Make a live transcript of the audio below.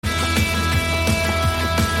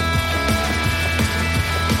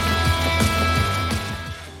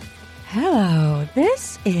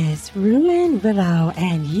It's Ruin Willow,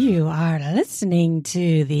 and you are listening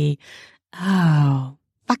to the Oh,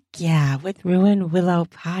 Fuck Yeah with Ruin Willow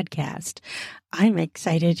podcast. I'm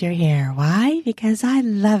excited you're here. Why? Because I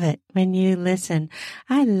love it when you listen.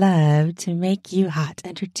 I love to make you hot,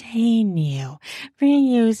 entertain you, bring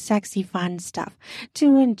you sexy, fun stuff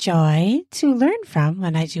to enjoy, to learn from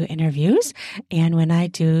when I do interviews and when I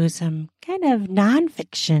do some kind of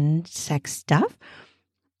nonfiction sex stuff.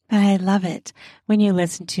 But I love it when you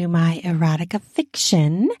listen to my erotica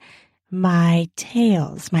fiction, my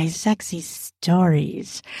tales, my sexy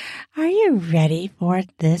stories. Are you ready for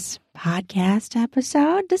this podcast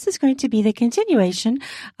episode? This is going to be the continuation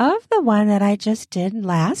of the one that I just did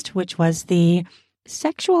last, which was the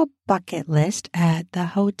sexual bucket list at the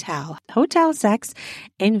hotel. Hotel sex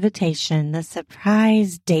invitation, the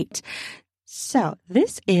surprise date. So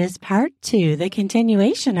this is part 2, the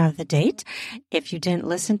continuation of the date. If you didn't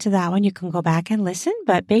listen to that one, you can go back and listen.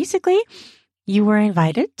 But basically, you were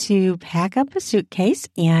invited to pack up a suitcase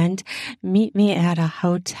and meet me at a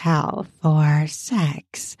hotel for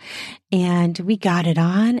sex. And we got it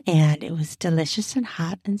on, and it was delicious and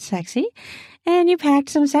hot and sexy. And you packed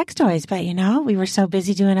some sex toys, but we were so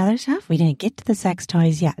busy doing other stuff, we didn't get to the sex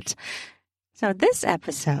toys yet. So this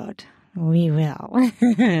episode, we will.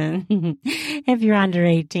 If you're under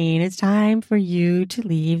 18, it's time for you to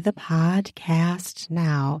leave the podcast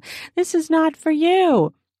now. This is not for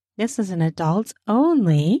you. This is an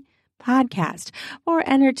adults-only podcast for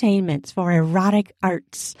entertainment, for erotic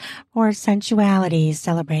arts, for sensuality,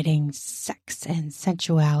 celebrating sex and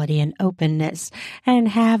sensuality and openness, and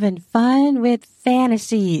having fun with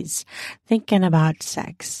fantasies, thinking about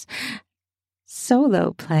sex.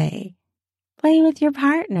 Solo play. Play with your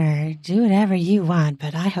partner. Do whatever you want,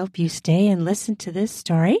 but I hope you stay and listen to this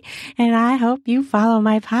story, and I hope you follow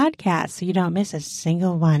my podcast so you don't miss a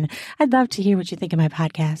single one. I'd love to hear what you think of my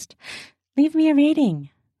podcast. Leave me a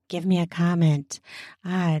rating. Give me a comment.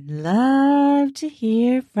 I'd love to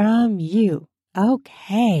hear from you.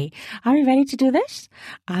 Okay. Are we ready to do this?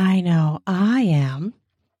 I know I am.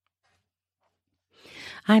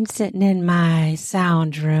 I'm sitting in my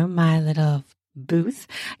sound room, my little booth.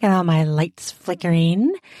 I got all my lights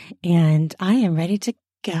flickering, and I am ready to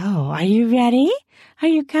go. Are you ready? Are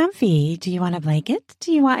you comfy? Do you want a blanket?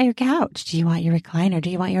 Do you want your couch? Do you want your recliner? Do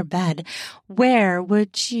you want your bed? Where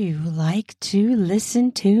would you like to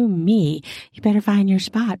listen to me? You better find your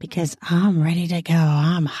spot because I'm ready to go.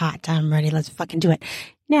 I'm hot. I'm ready. Let's fucking do it.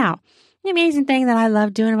 Now, the amazing thing that I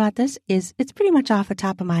love doing about this is it's pretty much off the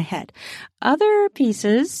top of my head. Other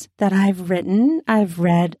pieces that I've written, I've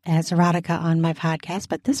read as erotica on my podcast,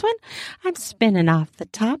 but this one, I'm spinning off the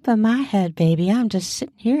top of my head, baby. I'm just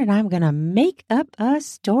sitting here and I'm going to make up a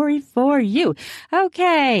story for you.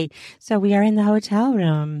 Okay, so we are in the hotel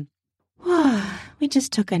room. We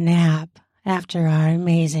just took a nap after our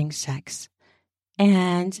amazing sex,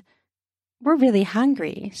 and we're really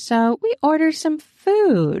hungry, so we ordered some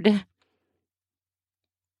food.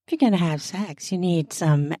 If you're going to have sex, you need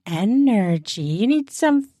some energy. You need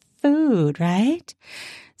some food, right?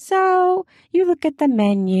 So you look at the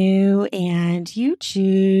menu and you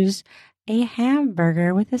choose a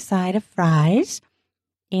hamburger with a side of fries.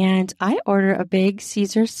 And I order a big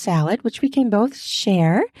Caesar salad, which we can both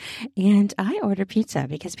share. And I order pizza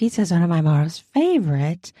because pizza is one of my most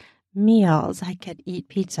favorite meals. I could eat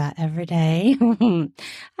pizza every day.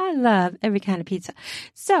 I love every kind of pizza.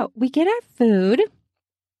 So we get our food.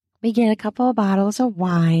 We get a couple of bottles of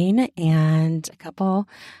wine and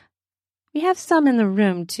we have some in the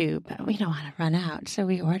room too, but we don't want to run out, so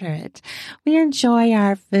we order it. We enjoy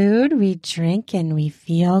our food, we drink, and we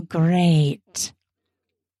feel great.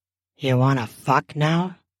 You want to fuck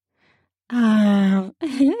now?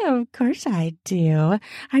 Of course I do.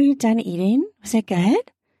 Are you done eating? Was it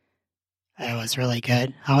good? It was really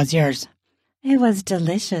good. How was yours? It was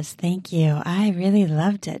delicious, thank you. I really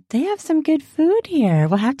loved it. They have some good food here.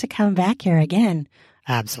 We'll have to come back here again.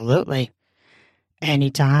 Absolutely.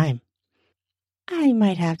 Anytime. I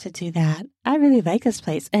might have to do that. I really like this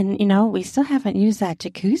place. And, we still haven't used that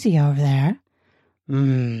jacuzzi over there.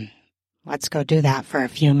 Let's go do that for a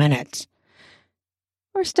few minutes.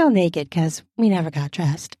 We're still naked because we never got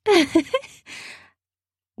dressed.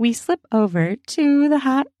 We slip over to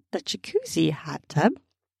the jacuzzi hot tub.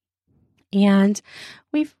 And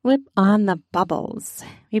we flip on the bubbles.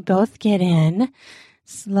 We both get in,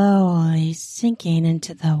 slowly sinking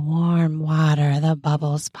into the warm water, the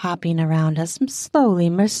bubbles popping around us, slowly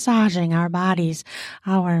massaging our bodies,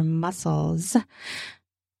 our muscles.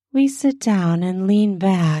 We sit down and lean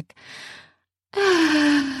back.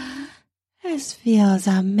 This feels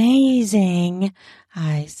amazing,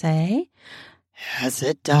 I say. Yes,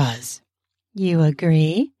 it does. You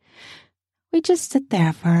agree? We just sit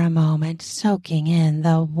there for a moment, soaking in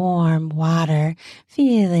the warm water,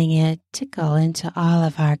 feeling it tickle into all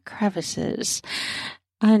of our crevices.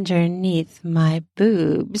 Underneath my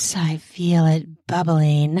boobs, I feel it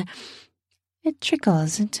bubbling. It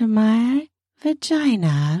trickles into my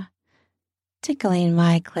vagina, tickling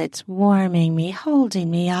my clit, warming me,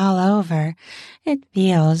 holding me all over. It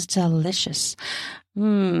feels delicious.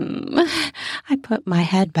 I put my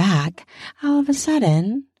head back. All of a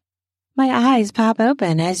sudden, my eyes pop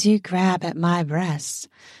open as you grab at my breasts.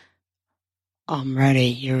 I'm ready.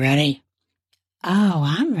 You ready? Oh,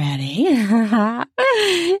 I'm ready.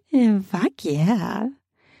 Fuck yeah.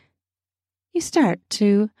 You start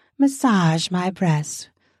to massage my breasts.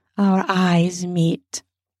 Our eyes meet.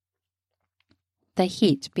 The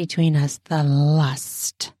heat between us, the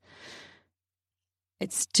lust.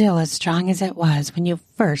 It's still as strong as it was when you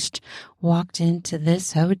first walked into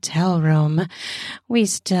this hotel room. We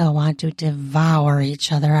still want to devour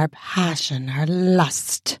each other. Our passion, our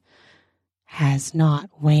lust has not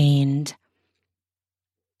waned.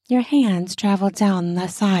 Your hands travel down the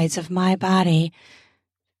sides of my body,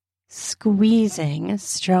 squeezing,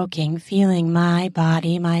 stroking, feeling my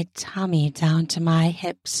body, my tummy down to my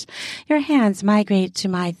hips. Your hands migrate to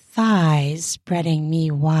my thighs, spreading me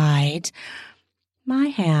wide. My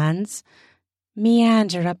hands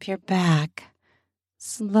meander up your back,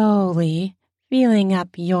 slowly feeling up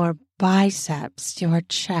your biceps, your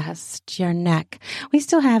chest, your neck. We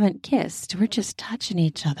still haven't kissed. We're just touching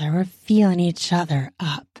each other. We're feeling each other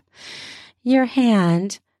up. Your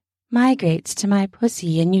hand migrates to my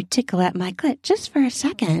pussy and you tickle at my clit just for a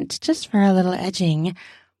second, just for a little edging.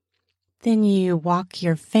 Then you walk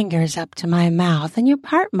your fingers up to my mouth and you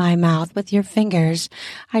part my mouth with your fingers.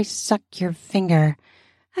 I suck your finger.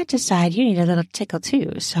 I decide you need a little tickle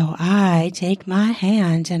too, so I take my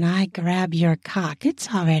hand and I grab your cock.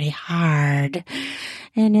 It's already hard.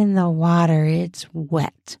 And in the water, it's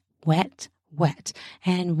wet, wet, wet,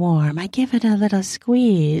 and warm. I give it a little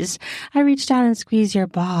squeeze. I reach down and squeeze your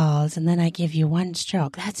balls, and then I give you one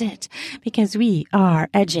stroke. That's it, because we are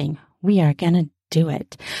edging. We are gonna do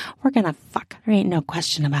it. We're gonna fuck. There ain't no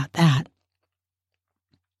question about that.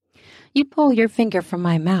 You pull your finger from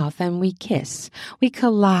my mouth and we kiss. We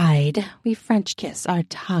collide. We French kiss. Our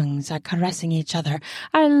tongues are caressing each other.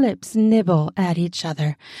 Our lips nibble at each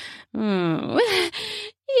other. Yeah.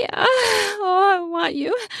 Oh, I want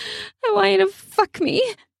you. I want you to fuck me.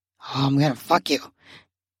 Oh, I'm gonna fuck you.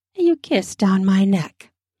 You kiss down my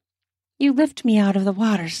neck. You lift me out of the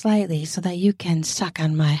water slightly so that you can suck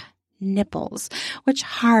on my nipples, which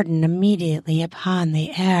harden immediately upon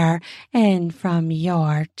the air and from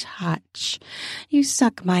your touch. You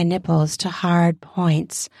suck my nipples to hard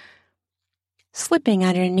points. Slipping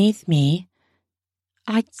underneath me,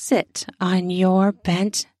 I sit on your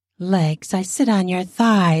bent legs. I sit on your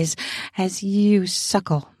thighs as you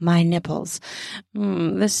suckle my nipples.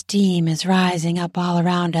 The steam is rising up all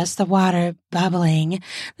around us, the water bubbling.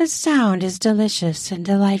 The sound is delicious and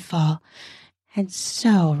delightful. And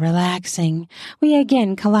so relaxing. We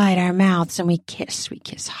again collide our mouths and we kiss. We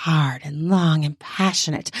kiss hard and long and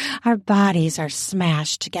passionate. Our bodies are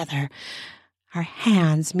smashed together. Our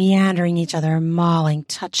hands meandering each other, mauling,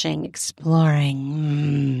 touching,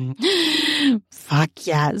 exploring. Fuck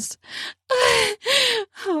yes.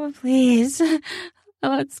 Oh, please.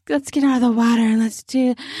 Let's get out of the water and let's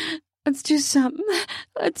do something.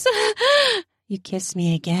 You kiss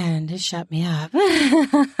me again to shut me up.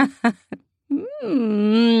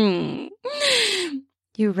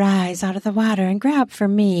 You rise out of the water and grab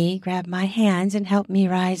my hands and help me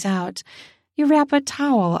rise out. You wrap a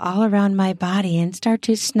towel all around my body and start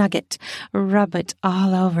to snug it, rub it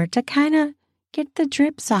all over to kind of get the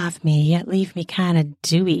drips off me, yet leave me kind of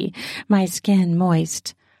dewy, my skin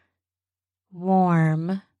moist,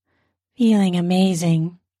 warm, feeling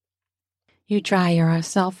amazing. You dry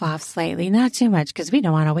yourself off slightly, not too much because we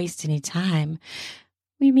don't want to waste any time.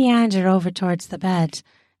 We meander over towards the bed.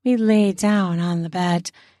 We lay down on the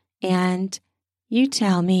bed, and you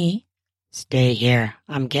tell me, "Stay here.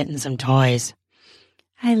 I'm getting some toys."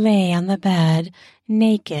 I lay on the bed,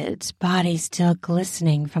 naked, body still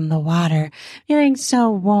glistening from the water, feeling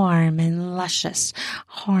so warm and luscious,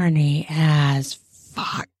 horny as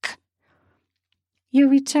fuck. You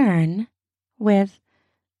return with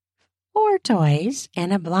 4 toys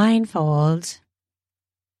and a blindfold,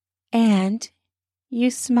 and you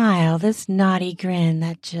smile, this naughty grin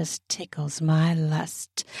that just tickles my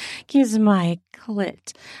lust, gives my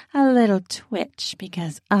clit a little twitch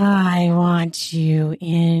because I want you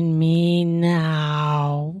in me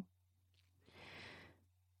now.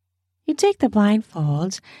 You take the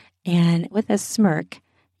blindfold and with a smirk,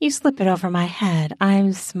 you slip it over my head.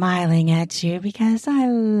 I'm smiling at you because I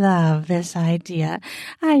love this idea.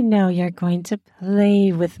 I know you're going to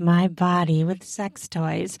play with my body with sex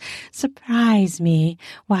toys. Surprise me.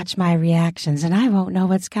 Watch my reactions, and I won't know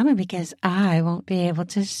what's coming because I won't be able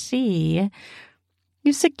to see.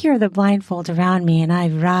 You secure the blindfold around me, and I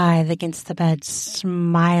writhe against the bed,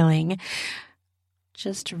 smiling,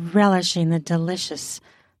 just relishing the delicious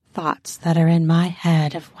thoughts that are in my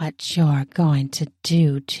head of what you're going to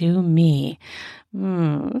do to me.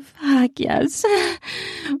 Fuck yes.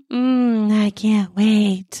 I can't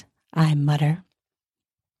wait, I mutter.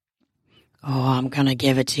 Oh, I'm gonna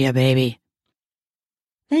give it to you, baby.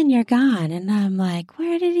 Then you're gone, and I'm like,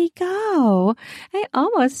 where did he go? I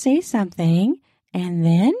almost say something, and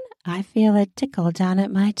then I feel a tickle down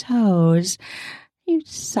at my toes. You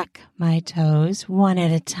suck my toes one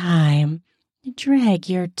at a time. You drag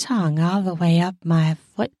your tongue all the way up my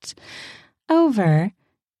foot, over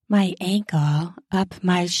my ankle, up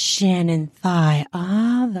my shin and thigh,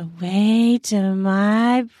 all the way to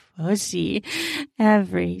my pussy.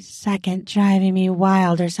 Every second driving me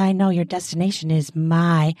wild, as I know your destination is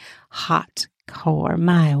my hot core,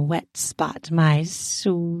 my wet spot, my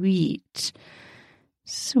sweet,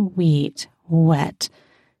 sweet, wet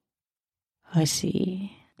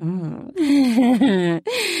pussy.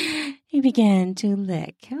 He began to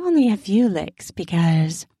lick, only a few licks,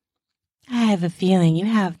 because I have a feeling you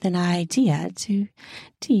have the idea to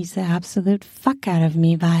tease the absolute fuck out of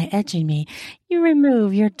me by edging me. You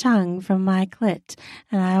remove your tongue from my clit,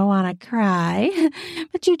 and I want to cry,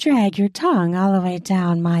 but you drag your tongue all the way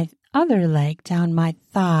down my other leg, down my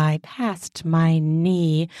thigh, past my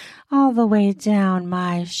knee, all the way down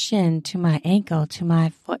my shin to my ankle, to my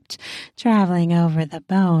foot, traveling over the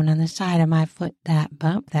bone on the side of my foot, that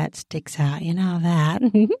bump that sticks out, you know that.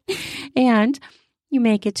 And you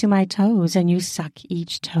make it to my toes, and you suck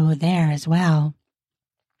each toe there as well.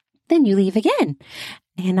 Then you leave again,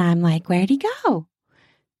 and I'm like, where'd he go?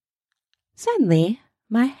 Suddenly,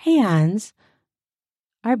 my hands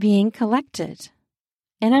are being collected,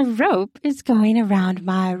 and a rope is going around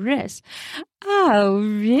my wrist. Oh,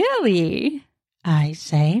 really? I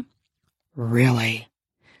say. Really?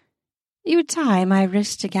 You tie my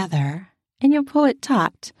wrist together, and you pull it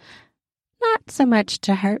taut. Not so much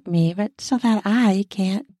to hurt me, but so that I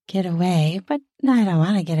can't get away. But I don't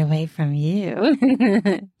want to get away from you.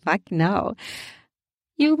 Fuck no.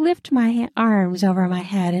 You lift my arms over my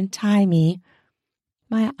head and tie me,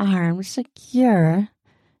 my arms secure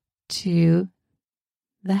to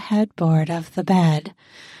the headboard of the bed.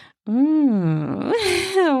 Wow,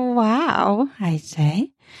 I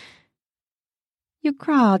say. You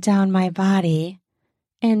crawl down my body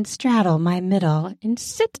and straddle my middle and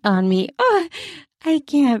sit on me. Oh, I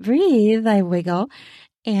can't breathe, I wiggle.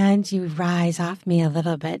 And you rise off me a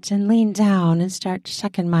little bit and lean down and start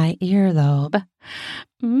sucking my earlobe.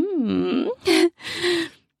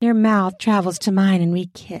 Your mouth travels to mine and we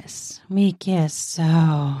kiss. We kiss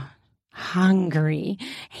so hungry,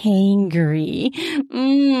 hangry.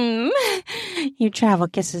 You travel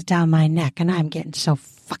kisses down my neck and I'm getting so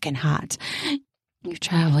fucking hot. You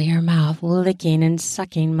travel your mouth licking and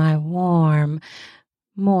sucking my warm,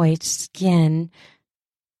 moist skin,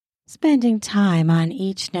 spending time on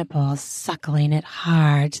each nipple, suckling it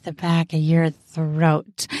hard to the back of your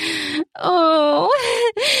throat. Oh,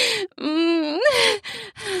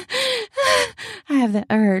 I have the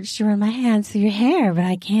urge to run my hands through your hair, but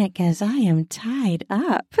I can't because I am tied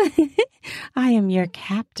up. I am your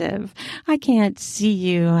captive. I can't see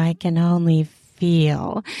you. I can only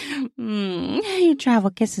feel. You travel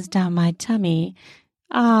kisses down my tummy.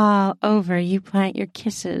 All over you plant your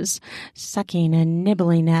kisses, sucking and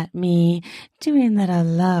nibbling at me, doing little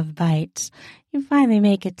love bites. You finally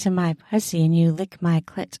make it to my pussy and you lick my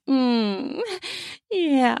clit.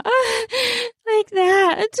 Yeah, like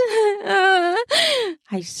that.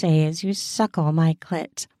 I say as you suckle my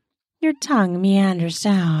clit. Your tongue meanders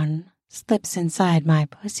down, slips inside my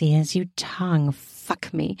pussy as you tongue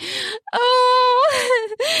fuck me.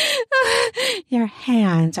 Your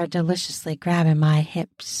hands are deliciously grabbing my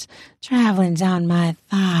hips, traveling down my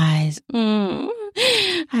thighs.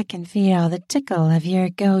 I can feel the tickle of your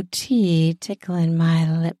goatee tickling my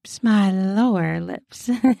lips, my lower lips.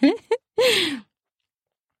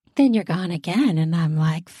 Then you're gone again, and I'm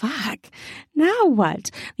like, fuck, now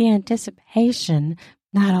what? The anticipation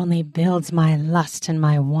not only builds my lust and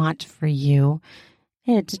my want for you,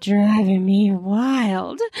 it's driving me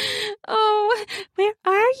wild. Oh, where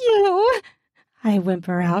are you? I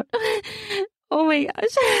whimper out. Oh my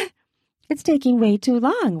gosh, it's taking way too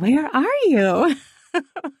long. Where are you?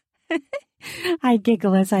 I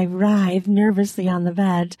giggle as I writhe nervously on the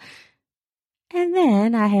bed. And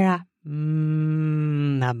then I hear a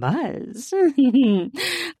buzz.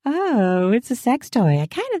 Oh, it's a sex toy. I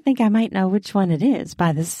kind of think I might know which one it is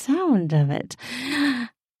by the sound of it.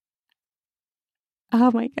 Oh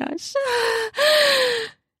my gosh.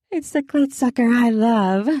 It's the clit sucker I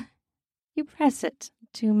love. You press it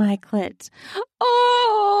to my clit.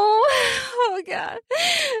 Oh God.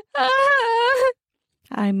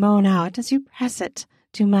 I moan out as you press it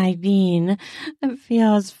to my bean. It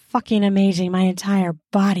feels fucking amazing. My entire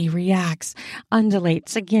body reacts,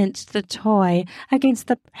 undulates against the toy, against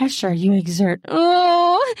the pressure you exert.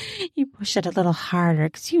 Oh, you push it a little harder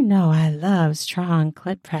because you know I love strong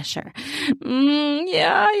clit pressure.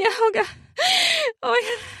 Yeah, oh God. Oh,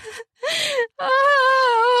 yeah.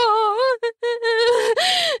 Oh.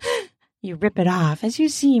 You rip it off as you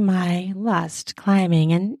see my lust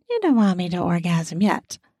climbing, and you don't want me to orgasm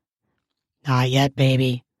yet. Not yet,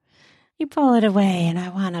 baby. You pull it away, and I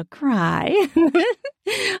want to cry.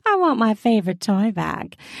 I want my favorite toy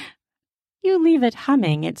back. You leave it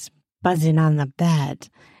humming. It's buzzing on the bed.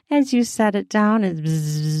 As you set it down, it's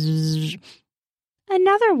bzzz.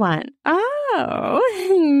 Another one. Oh.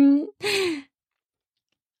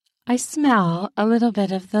 I smell a little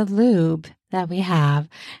bit of the lube that we have.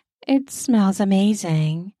 It smells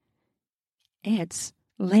amazing. It's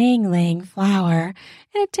Lang flour,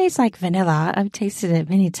 and it tastes like vanilla. I've tasted it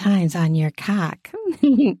many times on your cock.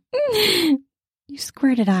 You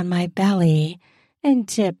squirt it on my belly and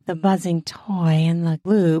dip the buzzing toy in the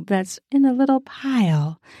lube that's in a little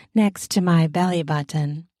pile next to my belly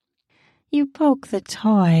button. You poke the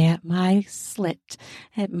toy at my slit,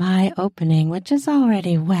 at my opening, which is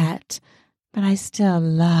already wet, but I still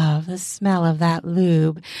love the smell of that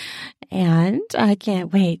lube, and I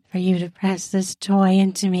can't wait for you to press this toy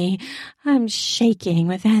into me. I'm shaking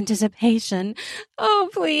with anticipation. Oh,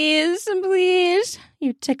 please, please.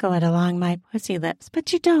 You tickle it along my pussy lips,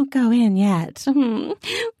 but you don't go in yet.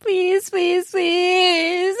 Please, please,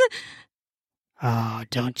 please. Oh,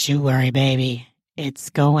 don't you worry, baby. It's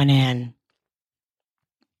going in.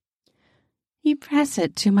 You press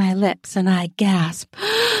it to my lips, and I gasp.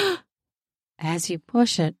 As you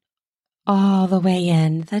push it all the way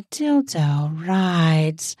in, the dildo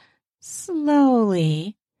rides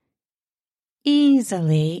slowly,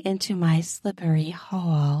 easily into my slippery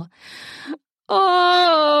hole.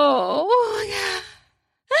 Oh!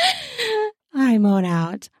 I moan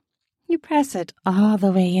out. You press it all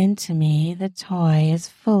the way into me. The toy is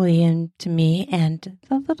fully into me, and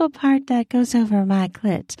the little part that goes over my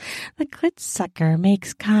clit, the clit sucker,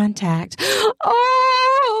 makes contact. Oh!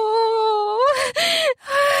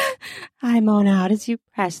 I moan out as you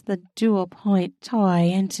press the dual point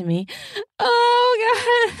toy into me.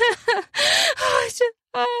 Oh,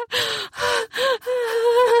 God!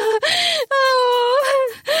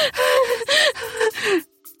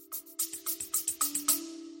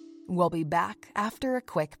 We'll be back after a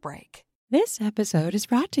quick break. This episode is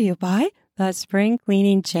brought to you by the Spring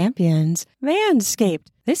Cleaning Champions, Manscaped.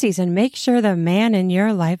 This season, make sure the man in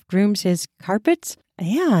your life grooms his carpets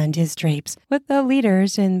and his drapes with the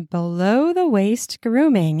leaders in below-the-waist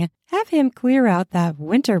grooming. Have him clear out that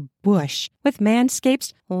winter bush with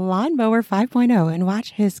Manscaped's Lawnmower 5.0 and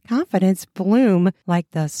watch his confidence bloom like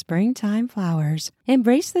the springtime flowers.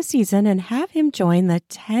 Embrace the season and have him join the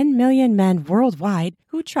 10 million men worldwide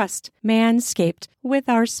who trust Manscaped with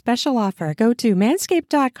our special offer. Go to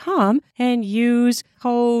manscaped.com and use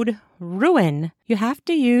code RUIN. You have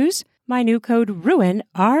to use my new code RUIN,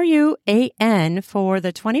 RUAN, for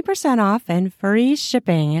the 20% off and free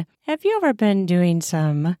shipping. Have you ever been doing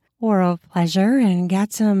some oral pleasure and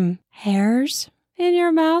got some hairs in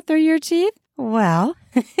your mouth or your teeth? Well,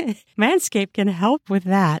 Manscaped can help with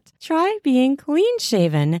that. Try being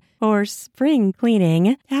clean-shaven or spring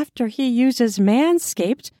cleaning. After he uses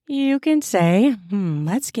Manscaped, you can say,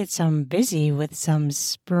 let's get some busy with some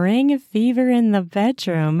spring fever in the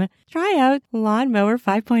bedroom. Try out Lawnmower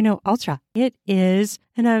 5.0 Ultra. It is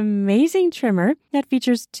an amazing trimmer that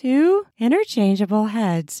features 2 interchangeable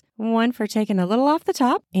heads, one for taking a little off the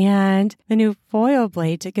top and the new foil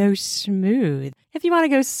blade to go smooth. If you want to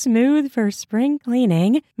go smooth for spring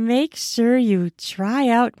cleaning, make sure you try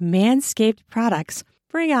out Manscaped products.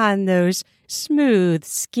 Bring on those smooth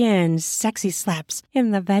skin, sexy slaps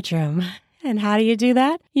in the bedroom. And how do you do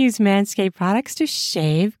that? Use Manscaped products to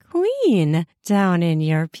shave clean down in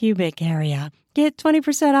your pubic area. Get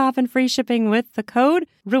 20% off and free shipping with the code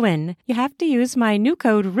RUIN. You have to use my new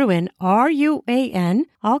code RUIN, RUAN,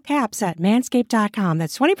 all caps at manscaped.com.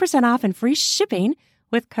 That's 20% off and free shipping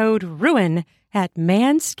with code RUIN at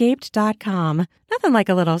manscaped.com. Nothing like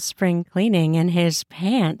a little spring cleaning in his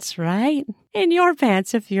pants, right? In your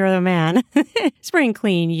pants if you're a man. Spring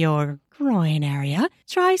clean your groin area.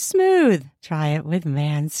 Try smooth. Try it with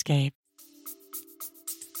Manscaped.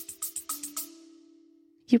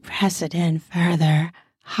 You press it in further.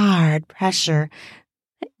 Hard pressure.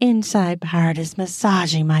 The inside part is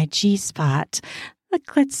massaging my G-spot. The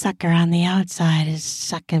clit sucker on the outside is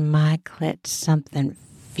sucking my clit something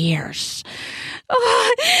fierce.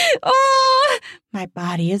 Oh! My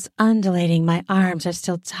body is undulating. My arms are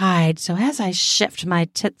still tied, so as I shift, my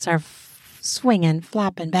tits are swinging,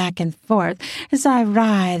 flopping back and forth as I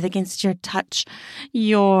writhe against your touch,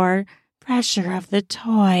 your pressure of the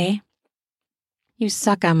toy. You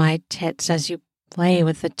suck on my tits as you play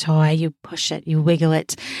with the toy. You push it, you wiggle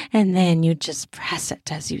it, and then you just press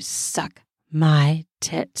it as you suck my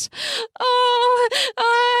tits. Oh,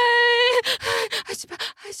 oh,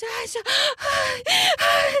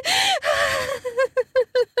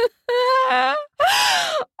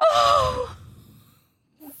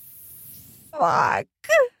 fuck.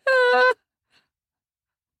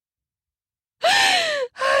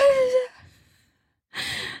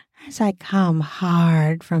 As I come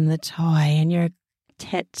hard from the toy and your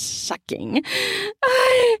tits sucking.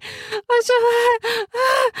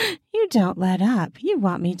 You don't let up. You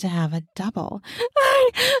want me to have a double.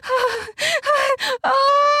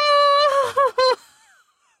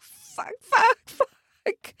 Fuck.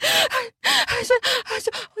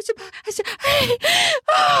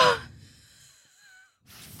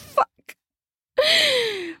 Fuck.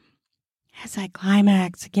 As I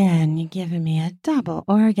climax again, you're giving me a double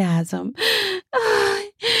orgasm.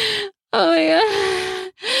 Oh, yeah.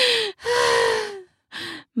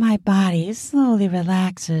 My body slowly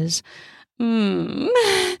relaxes. You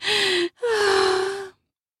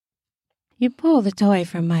pull the toy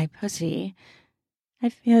from my pussy. I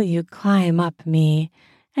feel you climb up me,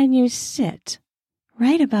 and you sit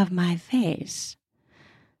right above my face.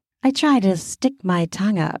 I try to stick my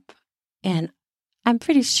tongue up, and I'm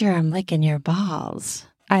pretty sure I'm licking your balls.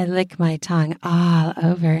 I lick my tongue all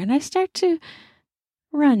over, and I start to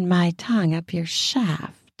run my tongue up your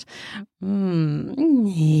shaft.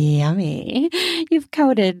 Yummy. You've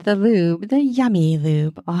coated the lube, the yummy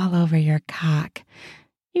lube, all over your cock.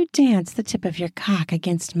 You dance the tip of your cock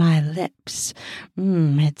against my lips.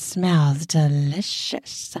 It smells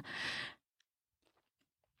delicious.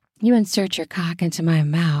 You insert your cock into my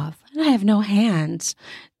mouth, and I have no hands,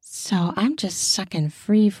 so I'm just sucking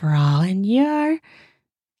free for all, and you're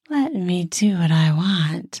letting me do what I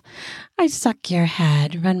want. I suck your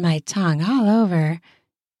head, run my tongue all over,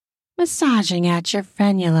 massaging at your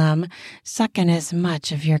frenulum, sucking as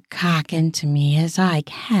much of your cock into me as I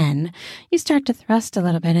can. You start to thrust a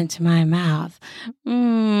little bit into my mouth.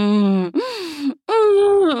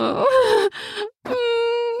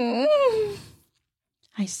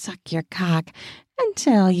 I suck your cock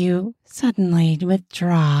until you suddenly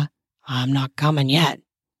withdraw. I'm not coming yet,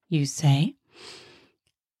 you say.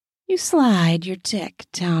 You slide your dick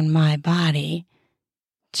down my body,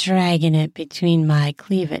 dragging it between my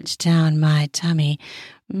cleavage down my tummy.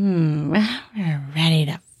 We're ready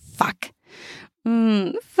to fuck.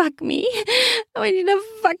 Fuck me. I want you to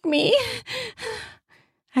fuck me.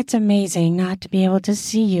 It's amazing not to be able to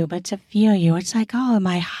see you, but to feel you. It's like all of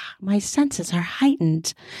my senses are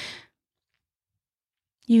heightened.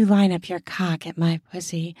 You line up your cock at my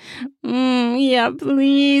pussy. Yeah,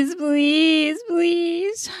 please.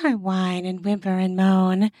 I whine and whimper and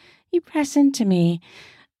moan. You press into me.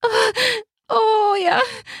 Oh, yeah.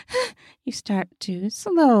 You start to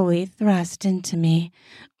slowly thrust into me.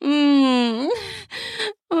 Oh,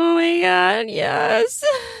 my God, yes.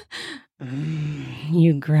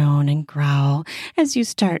 You groan and growl as you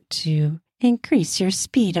start to increase your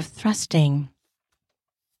speed of thrusting.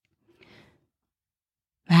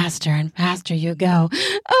 Faster and faster you go.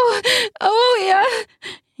 Oh, yeah.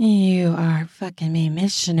 You are fucking me,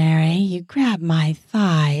 missionary. You grab my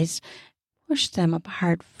thighs, push them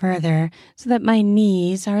apart further so that my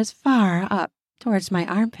knees are as far up towards my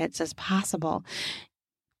armpits as possible.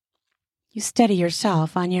 You steady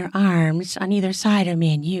yourself on your arms on either side of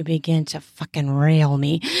me, and you begin to fucking rail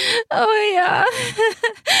me. Oh, yeah.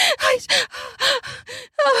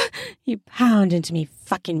 You pound into me,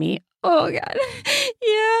 fucking me. Oh, God.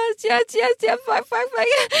 Yes. Fuck.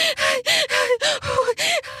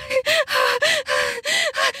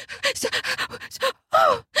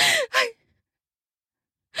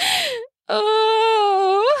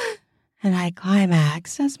 Oh. And I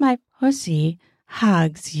climax as my pussy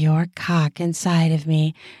hugs your cock inside of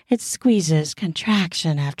me. It squeezes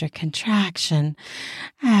contraction after contraction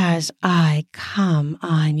as I come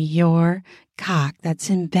on your cock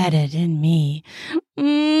that's embedded in me.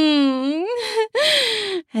 And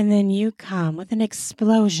then you come with an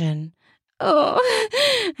explosion.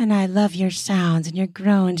 Oh, and I love your sounds and your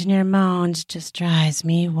groans and your moans. Just drives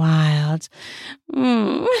me wild.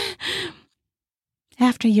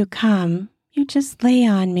 After you come, you just lay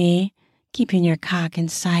on me, keeping your cock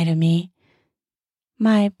inside of me.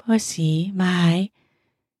 My pussy, my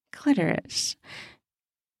clitoris,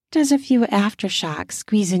 does a few aftershocks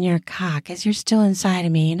squeezing your cock as you're still inside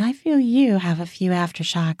of me, and I feel you have a few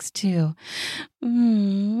aftershocks too.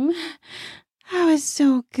 That was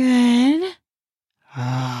so good.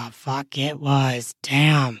 Oh, fuck it was.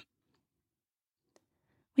 Damn.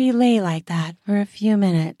 We lay like that for a few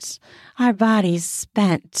minutes, our bodies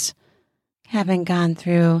spent, having gone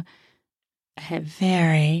through a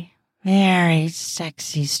very, very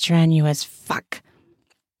sexy, strenuous fuck.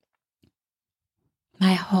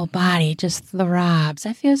 My whole body just throbs.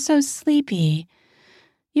 I feel so sleepy.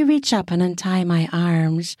 You reach up and untie my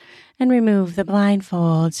arms and remove the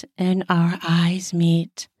blindfolds, and our eyes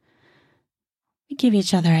meet. We give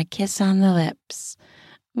each other a kiss on the lips.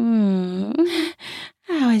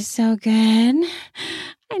 That was so good.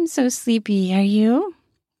 I'm so sleepy. Are you?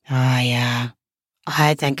 Oh, yeah.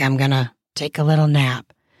 I think I'm gonna take a little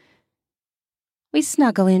nap. We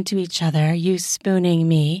snuggle into each other, you spooning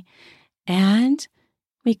me, and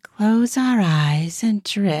we close our eyes and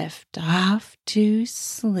drift off to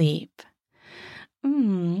sleep.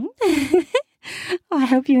 Well, I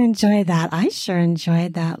hope you enjoyed that. I sure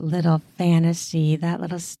enjoyed that little fantasy, that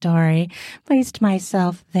little story. Placed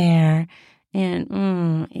myself there,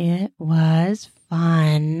 and it was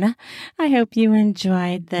fun. I hope you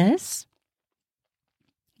enjoyed this.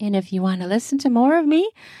 And if you want to listen to more of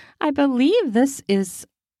me, I believe this is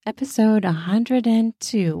episode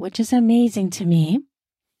 102, which is amazing to me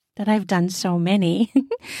that I've done so many.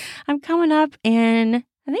 I'm coming up in,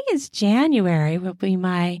 I think it's January, will be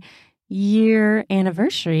my year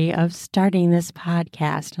anniversary of starting this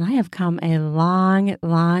podcast. And I have come a long,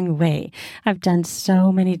 long way. I've done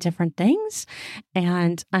so many different things,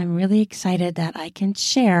 and I'm really excited that I can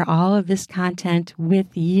share all of this content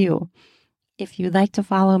with you. If you'd like to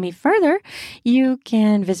follow me further, you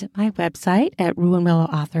can visit my website at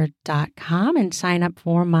ruinwillowauthor.com and sign up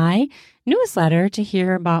for my newsletter to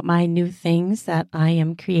hear about my new things that I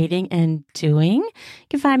am creating and doing. You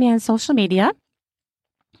can find me on social media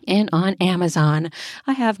and on Amazon.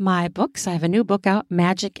 I have my books. I have a new book out,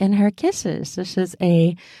 Magic in Her Kisses. This is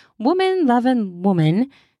a woman-loving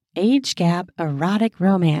woman, age gap, erotic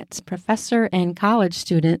romance, professor and college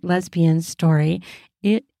student lesbian story.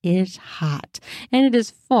 It is hot, and it is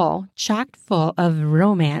full, chock full of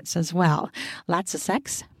romance as well. Lots of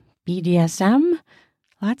sex, BDSM,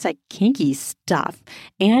 lots of kinky stuff,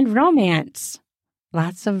 and romance.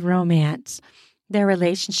 Lots of romance. Their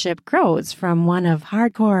relationship grows from one of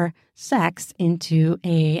hardcore sex into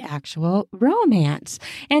a actual romance.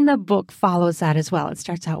 And the book follows that as well. It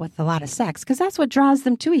starts out with a lot of sex because that's what draws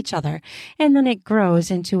them to each other. And then it grows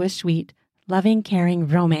into a sweet, loving, caring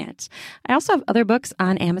romance. I also have other books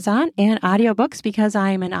on Amazon and audiobooks because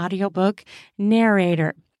I'm an audiobook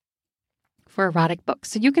narrator for erotic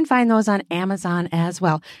books. So you can find those on Amazon as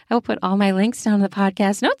well. I will put all my links down in the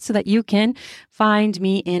podcast notes so that you can find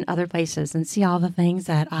me in other places and see all the things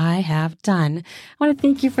that I have done. I want to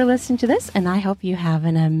thank you for listening to this, and I hope you have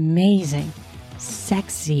an amazing,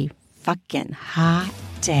 sexy, fucking hot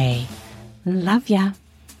day. Love ya.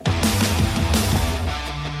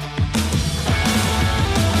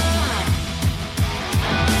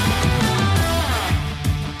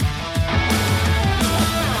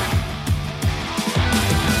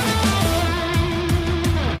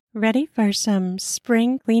 Ready for some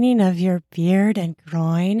spring cleaning of your beard and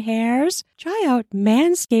groin hairs? Try out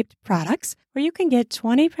Manscaped products where you can get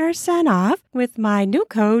 20% off with my new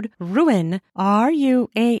code RUAN,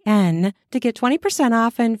 RUAN, to get 20%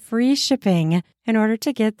 off and free shipping. In order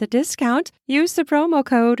to get the discount, use the promo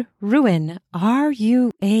code RUAN,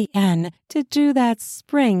 RUAN, to do that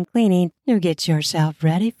spring cleaning to get yourself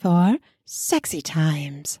ready for sexy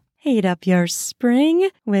times. Heat up your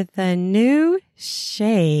spring with a new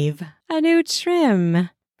shave, a new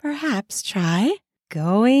trim. Perhaps try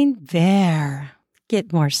going bare.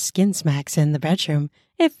 Get more skin smacks in the bedroom,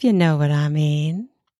 if you know what I mean.